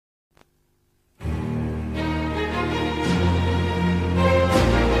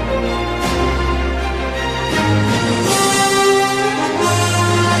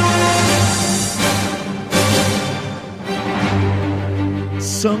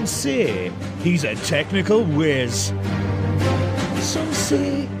some say he's a technical whiz. Some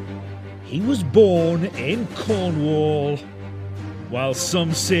say he was born in Cornwall, while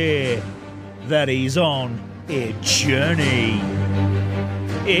some say that he's on a journey.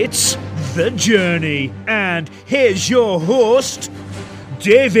 It's The Journey, and here's your host,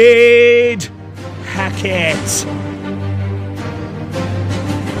 David Hackett.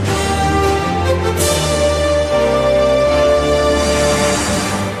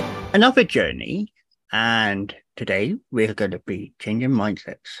 Another journey, and today we're going to be changing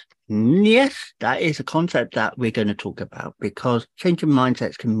mindsets. Yes, that is a concept that we're going to talk about because changing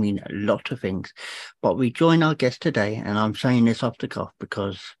mindsets can mean a lot of things. But we join our guest today, and I'm saying this off the cuff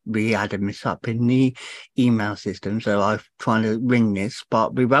because we had a mess up in the email system, so I'm trying to ring this.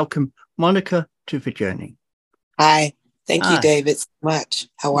 But we welcome Monica to The Journey. Hi, thank you, David, so much.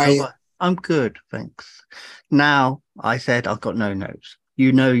 How are you? I'm good, thanks. Now, I said I've got no notes.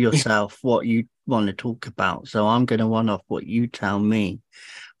 You know yourself what you want to talk about, so I'm going to one off what you tell me.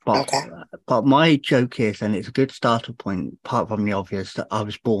 But, okay. But my joke is, and it's a good starter point, apart from the obvious, that I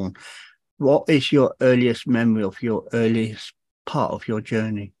was born. What is your earliest memory of your earliest part of your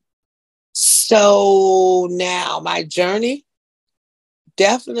journey? So now my journey,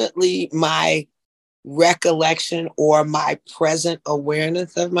 definitely my recollection or my present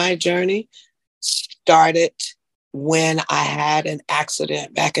awareness of my journey started when I had an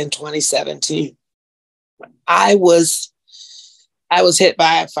accident back in 2017. I was hit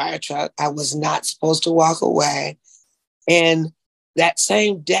by a fire truck. I was not supposed to walk away. And that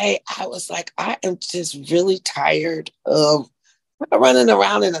same day, I was like, I am just really tired of running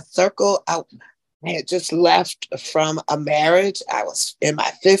around in a circle. I had just left from a marriage. I was in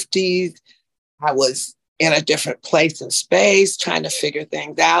my 50s. I was in a different place and space, trying to figure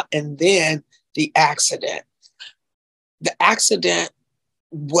things out. And then the accident. The accident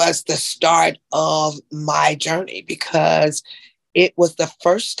was the start of my journey because it was the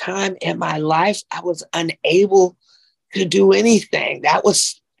first time in my life I was unable to do anything. That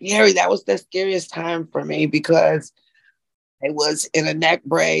was scary. That was the scariest time for me because I was in a neck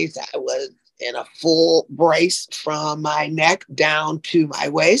brace. I was in a full brace from my neck down to my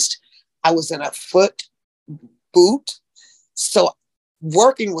waist. I was in a foot boot. So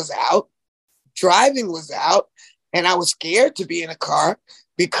working was out, driving was out, and I was scared to be in a car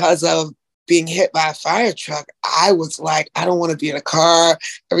because of being hit by a fire truck. I was like, I don't want to be in a car.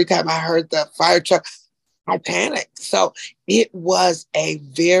 Every time I heard the fire truck, I panicked. So it was a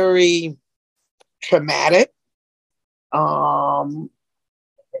very traumatic.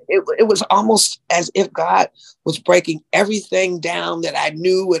 It was almost as if God was breaking everything down that I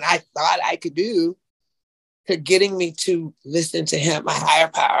knew and I thought I could do to getting me to listen to him, my higher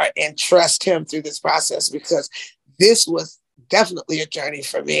power, and trust him through this process because this was definitely a journey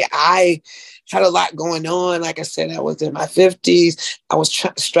for me. I had a lot going on. Like I said, I was in my 50s. I was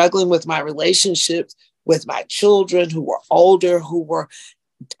struggling with my relationships with my children who were older, who were,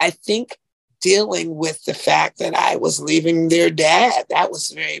 I think, dealing with the fact that I was leaving their dad. That was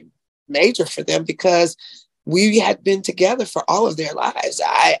very major for them because we had been together for all of their lives.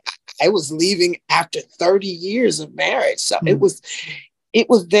 I was leaving after 30 years of marriage. So it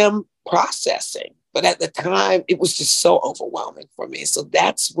was them processing. But at the time, it was just so overwhelming for me. So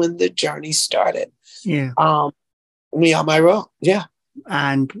that's when the journey started. Yeah. Me on my road. Yeah.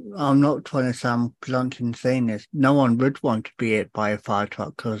 And I'm not trying to sound blunt in saying this. No one would want to be hit by a fire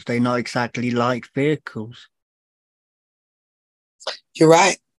truck because they're not exactly light vehicles. You're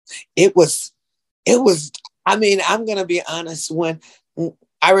right. It was, I mean, I'm going to be honest. When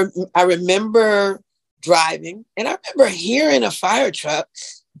I remember driving and I remember hearing a fire truck,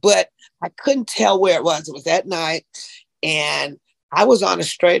 but I couldn't tell where it was. It was at night and I was on a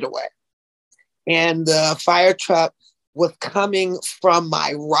straightaway and the fire truck was coming from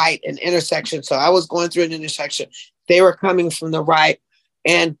my right, an intersection. So I was going through an intersection. They were coming from the right.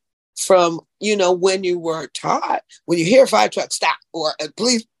 And from, when you were taught, when you hear a fire truck, stop, or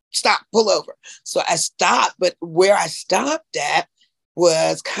please stop, pull over. So I stopped, but where I stopped at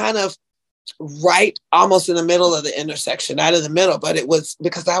was kind of right almost in the middle of the intersection, not in the middle, but it was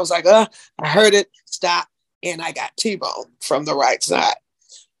because I was like, I heard it, stop, and I got T-boned from the right side.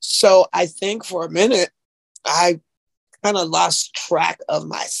 So I think for a minute, I kind of lost track of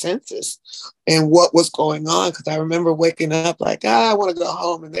my senses and what was going on. Because I remember waking up like, I want to go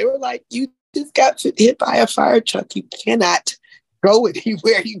home. And they were like, you just got hit by a fire truck. You cannot go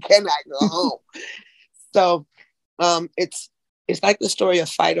anywhere. You cannot go home. So it's like the story of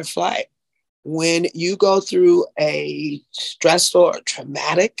fight or flight. When you go through a stressful or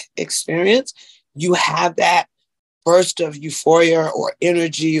traumatic experience, you have that burst of euphoria or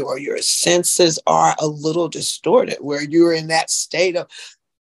energy, or your senses are a little distorted, where you're in that state of,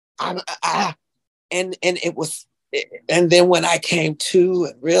 and it was, and then when I came to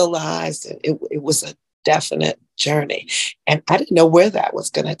and realized that it was a definite journey, and I didn't know where that was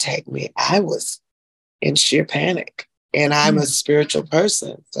going to take me. I was in sheer panic, and I'm a spiritual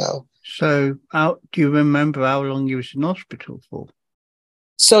person. So do you remember how long you was in hospital for?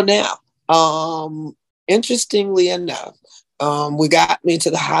 So now, interestingly enough, we got me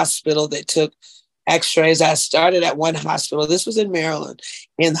to the hospital. They took x-rays. I started at one hospital. This was in Maryland.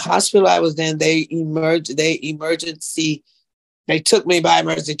 In the hospital I was in, they took me by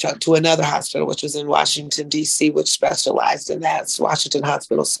emergency truck to another hospital, which was in Washington, D.C., which specialized in that. It's Washington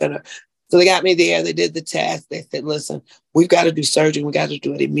Hospital Center. So they got me there. They did the test. They said, listen, we've got to do surgery. We got to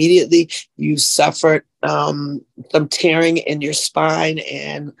do it immediately. You suffered some tearing in your spine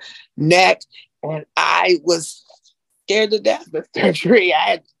and neck. And I was scared to death of surgery.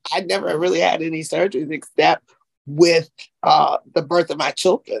 I'd never really had any surgeries except with the birth of my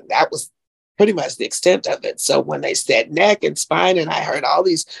children. That was pretty much the extent of it. So when they said neck and spine, and I heard all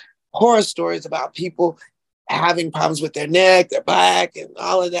these horror stories about people having problems with their neck, their back, and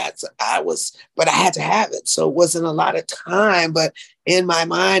all of that. So but I had to have it. So it wasn't a lot of time, but in my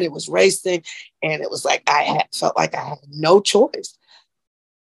mind, it was racing. And it was like, felt like I had no choice.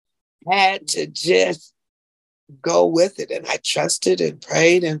 I had to just go with it. And I trusted and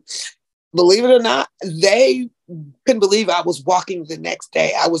prayed. And believe it or not, they couldn't believe I was walking the next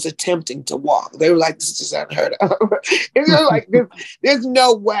day. I was attempting to walk. They were like, this is unheard of. It was like, there's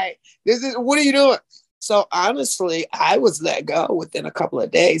no way. What are you doing? So honestly, I was let go within a couple of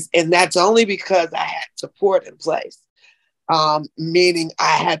days. And that's only because I had support in place. Meaning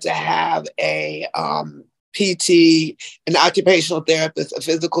I had to have a PT, an occupational therapist, a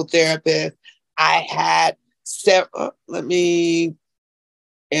physical therapist. I had several, let me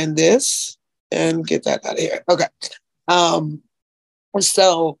end this and get that out of here. Okay.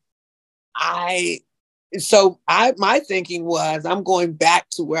 My thinking was, I'm going back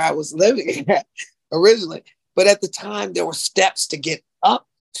to where I was living at originally. But at the time, there were steps to get up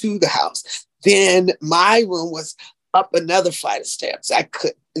to the house. Then my room was up another flight of steps.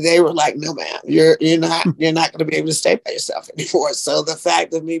 They were like, no, ma'am, you're not going to be able to stay by yourself anymore. So the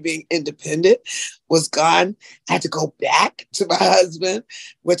fact of me being independent was gone. I had to go back to my husband,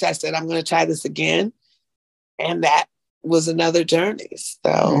 which I said, I'm going to try this again. And that was another journey.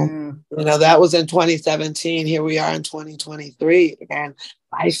 So, that was in 2017. Here we are in 2023. And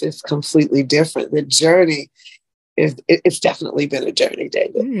life is completely different. The journey it's definitely been a journey,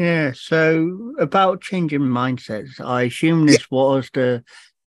 David. Yeah. So about changing mindsets, I assume this was the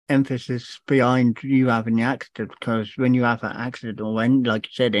emphasis behind you having the accident, because when you have an accident, or when, like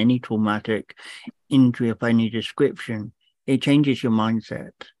you said, any traumatic injury of any description, it changes your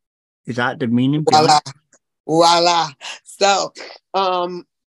mindset. Is that the meaning? Voila. So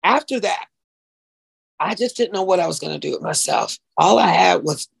after that, I just didn't know what I was going to do with myself. All I had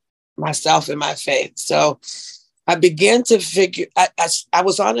was myself and my faith. So I began to figure, I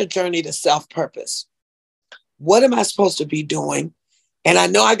was on a journey to self-purpose. What am I supposed to be doing? And I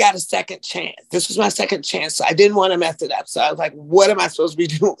know I got a second chance. This was my second chance. So I didn't want to mess it up. So I was like, what am I supposed to be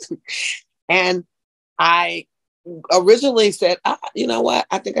doing? And I originally said, you know what?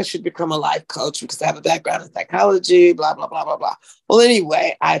 I think I should become a life coach because I have a background in psychology, blah, blah, blah, blah, blah. Well,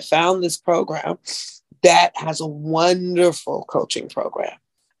 anyway, I found this program that has a wonderful coaching program.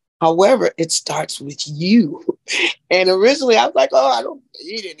 However, it starts with you. And originally I was like, I don't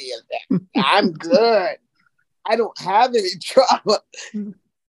need any of that. I'm good. I don't have any trauma.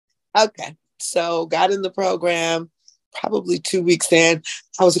 Okay. So got in the program, probably 2 weeks in.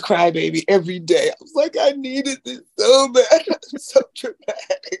 I was a crybaby every day. I was like, I needed this so bad. So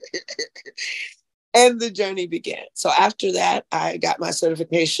dramatic. And the journey began. So after that, I got my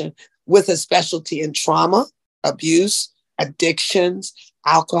certification with a specialty in trauma, abuse, addictions,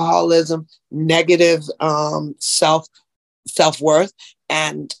 alcoholism, negative self-worth,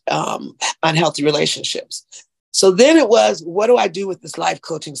 and unhealthy relationships. So then it was, what do I do with this life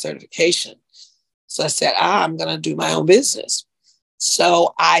coaching certification? So I said, I'm going to do my own business.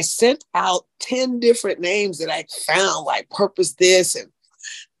 So I sent out 10 different names that I found, like Purpose This and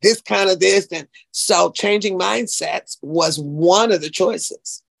this kind of this. And so changing mindsets was one of the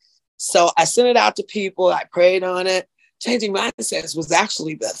choices. So I sent it out to people. I prayed on it. Changing mindsets was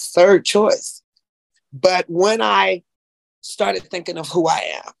actually the third choice. But when I started thinking of who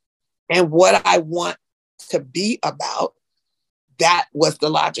I am and what I want to be about, that was the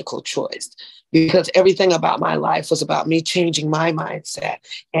logical choice, because everything about my life was about me changing my mindset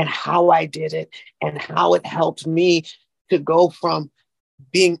and how I did it and how it helped me to go from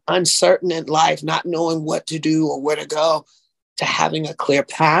being uncertain in life, not knowing what to do or where to go, to having a clear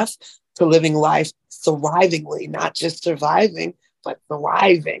path, to living life thrivingly, not just surviving, but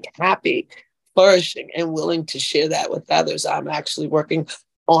thriving, happy, flourishing, and willing to share that with others. I'm actually working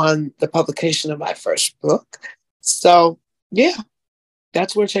on the publication of my first book. So, yeah,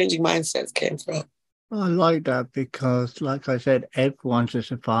 that's where changing mindsets came from. I like that because, like I said, everyone's a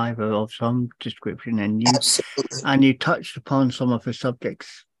survivor of some description, and you touched upon some of the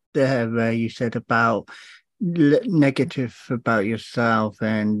subjects there where you said about negative about yourself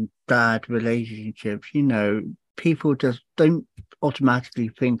and bad relationships. People just don't automatically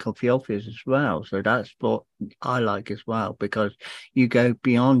think of the obvious as well. So that's what I like as well, because you go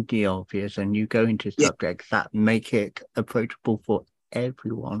beyond the obvious and you go into subjects that make it approachable for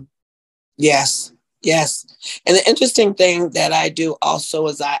everyone. Yes. Yes. And the interesting thing that I do also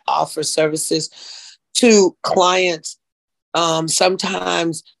is I offer services to clients.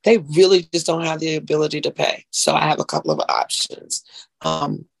 Sometimes they really just don't have the ability to pay. So I have a couple of options.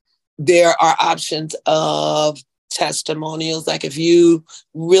 There are options of testimonials. Like if you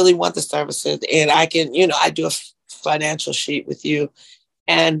really want the services, and I can, I do a financial sheet with you,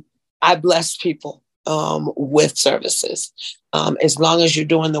 and I bless people with services. As long as you're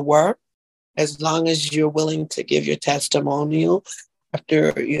doing the work, as long as you're willing to give your testimonial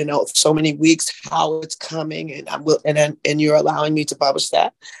after, so many weeks, how it's coming, and you're allowing me to publish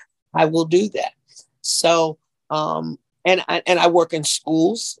that, I will do that. So, and I work in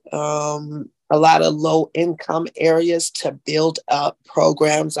schools, a lot of low income areas, to build up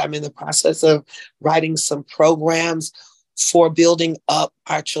programs. I'm in the process of writing some programs for building up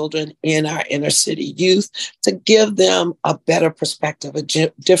our children in our inner city youth, to give them a better perspective, a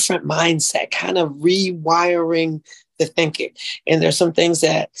different mindset, kind of rewiring the thinking. And there's some things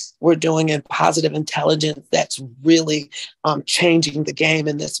that we're doing in positive intelligence that's really changing the game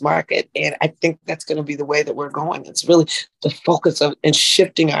in this market. And I think that's going to be the way that we're going. It's really the focus of and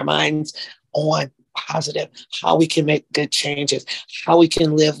shifting our minds on positive, how we can make good changes, how we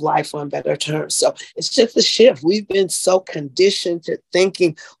can live life on better terms. So it's just a shift. We've been so conditioned to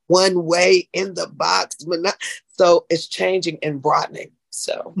thinking one way in the box, but not. So it's changing and broadening.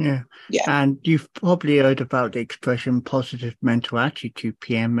 So yeah. And you've probably heard about the expression positive mental attitude,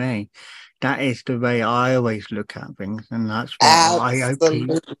 PMA. That is the way I always look at things, and that's what I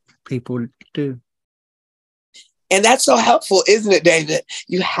hope people do. And that's so helpful, isn't it, David?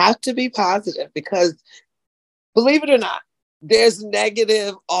 You have to be positive, because believe it or not, there's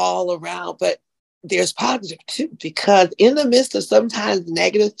negative all around, but there's positive too, because in the midst of sometimes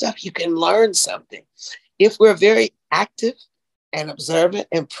negative stuff, you can learn something. If we're very active and observant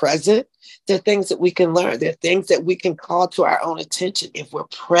and present, there are things that we can learn. There are things that we can call to our own attention if we're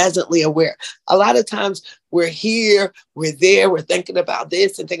presently aware. A lot of times we're here, we're there, we're thinking about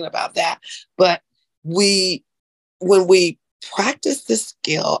this and thinking about that. But when we practice the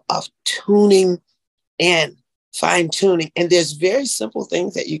skill of tuning in, fine tuning, and there's very simple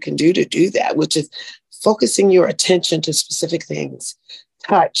things that you can do to do that, which is focusing your attention to specific things.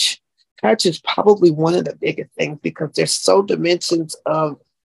 Touch is probably one of the biggest things, because there's so dimensions of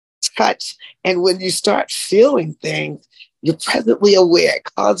touch. And when you start feeling things, you're presently aware. It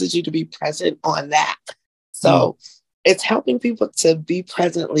causes you to be present on that. So it's helping people to be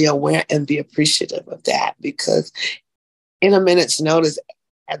presently aware and be appreciative of that, because in a minute's notice,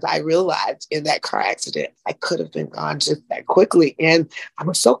 as I realized in that car accident, I could have been gone just that quickly. And I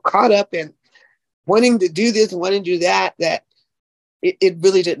was so caught up in wanting to do this and wanting to do that, that it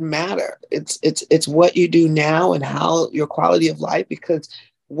really didn't matter. It's what you do now and how your quality of life, because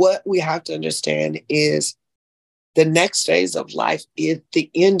what we have to understand is the next phase of life is the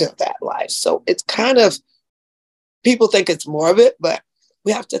end of that life. So it's kind of, people think it's morbid, but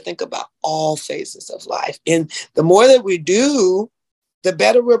we have to think about all phases of life. And the more that we do, the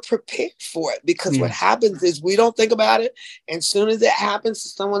better we're prepared for it. Because what happens is we don't think about it. And as soon as it happens to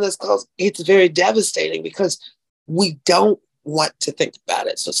someone that's close, it's very devastating, because we don't want to think about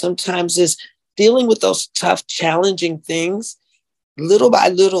it. So sometimes it's dealing with those tough, challenging things little by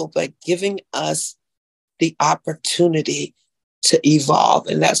little, but giving us the opportunity to evolve.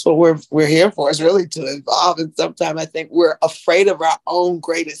 And that's what we're here for, is really to evolve. And sometimes I think we're afraid of our own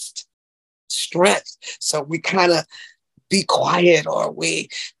greatest strength. So we kind of be quiet, or we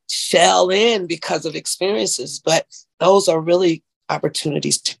shell in because of experiences. But those are really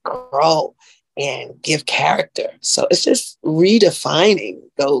opportunities to grow and give character. So it's just redefining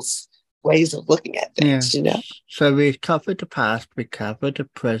those ways of looking at things, you know? So we've covered the past, we covered the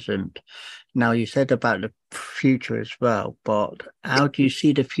present. Now you said about the future as well, but how do you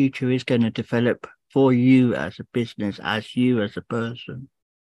see the future is going to develop for you as a business, as you as a person?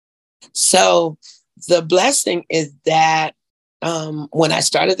 So the blessing is that when I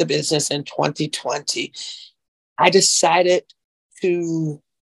started the business in 2020, I decided to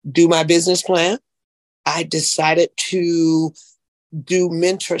do my business plan. I decided to do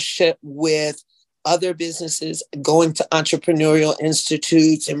mentorship with other businesses, going to entrepreneurial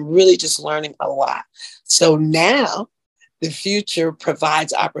institutes, and really just learning a lot. So now the future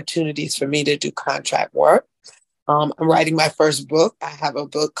provides opportunities for me to do contract work. I'm writing my first book. I have a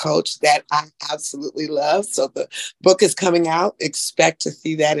book coach that I absolutely love. So the book is coming out. Expect to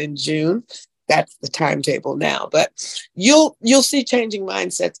see that in June. That's the timetable now. But you'll see changing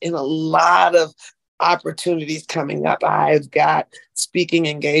mindsets in a lot of opportunities coming up. I've got speaking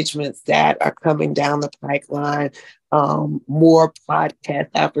engagements that are coming down the pipeline, more podcast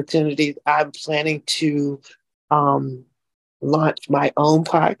opportunities. I'm planning to launch my own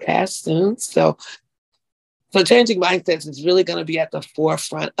podcast soon. So changing mindsets is really going to be at the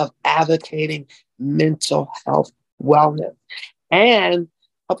forefront of advocating mental health wellness and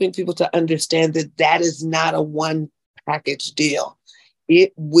helping people to understand that that is not a one package deal.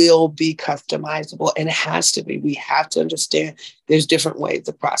 It will be customizable, and it has to be. We have to understand there's different ways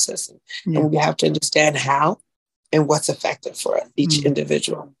of processing, and we have to understand how and what's effective for each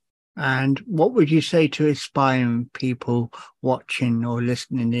individual. And what would you say to aspiring people watching or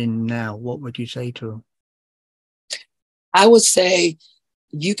listening in now? What would you say to them? I would say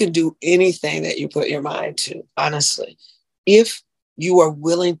you can do anything that you put your mind to, honestly, if you are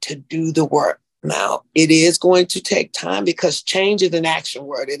willing to do the work. Now, it is going to take time because change is an action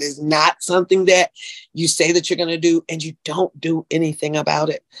word. It is not something that you say that you're going to do and you don't do anything about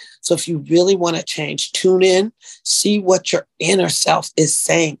it. So if you really want to change, tune in, see what your inner self is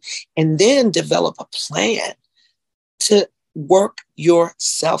saying, and then develop a plan to work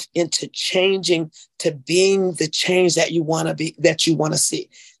yourself into changing, to being the change that you want to be, that you want to see.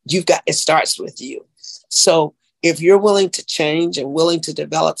 It starts with you. So if you're willing to change and willing to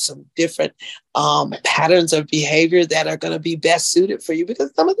develop some different patterns of behavior that are going to be best suited for you,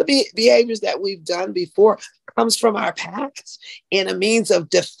 because some of the behaviors that we've done before comes from our past in a means of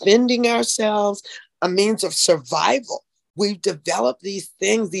defending ourselves, a means of survival. We've developed these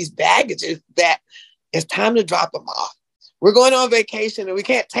things, these baggages that it's time to drop them off. We're going on vacation and we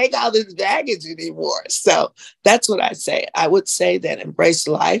can't take all this baggage anymore. So that's what I say. I would say that embrace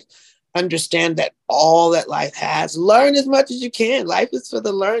life. Understand that all that life has. Learn as much as you can. Life is for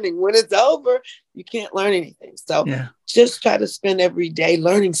the learning. When it's over, you can't learn anything. So just try to spend every day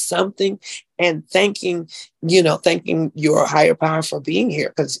learning something and thanking your higher power for being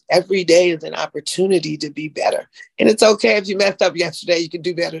here, because every day is an opportunity to be better. And it's okay if you messed up yesterday, you can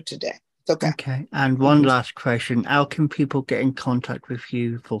do better today. It's okay. Okay. And one last question. How can people get in contact with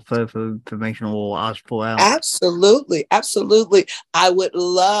you for further information or ask for help? Absolutely. Absolutely. I would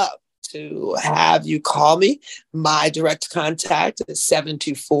love to have you call me. My direct contact is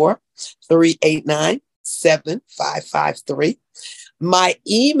 724-389-7553. My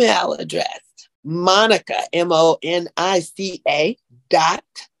email address, Monica, MONICA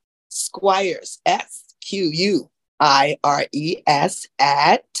 .Squires, SQUIRES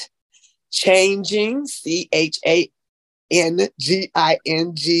at changing, CHANGING,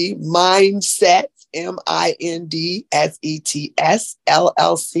 mindset, MINDSETS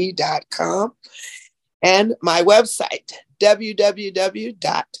LLC.com, and my website,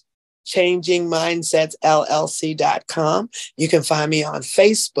 www.changingmindsetsllc.com. You can find me on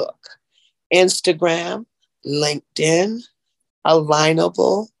Facebook, Instagram, LinkedIn,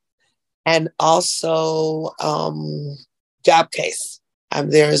 Alignable, and also Jobcase. I'm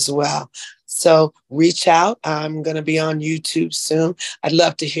there as well. So reach out. I'm going to be on YouTube soon. I'd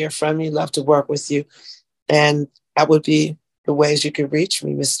love to hear from you, love to work with you. And that would be the ways you could reach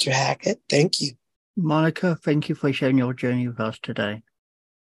me, Mr. Hackett. Thank you. Monica, thank you for sharing your journey with us today.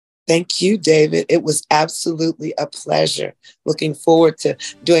 Thank you, David. It was absolutely a pleasure. Looking forward to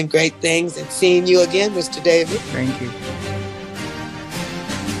doing great things and seeing you again, Mr. David. Thank you.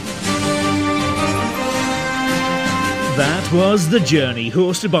 That was The Journey,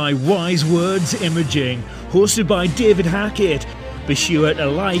 hosted by Wise Words Imaging, hosted by David Hackett. Be sure to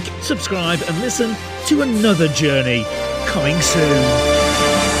like, subscribe and listen to another journey coming soon.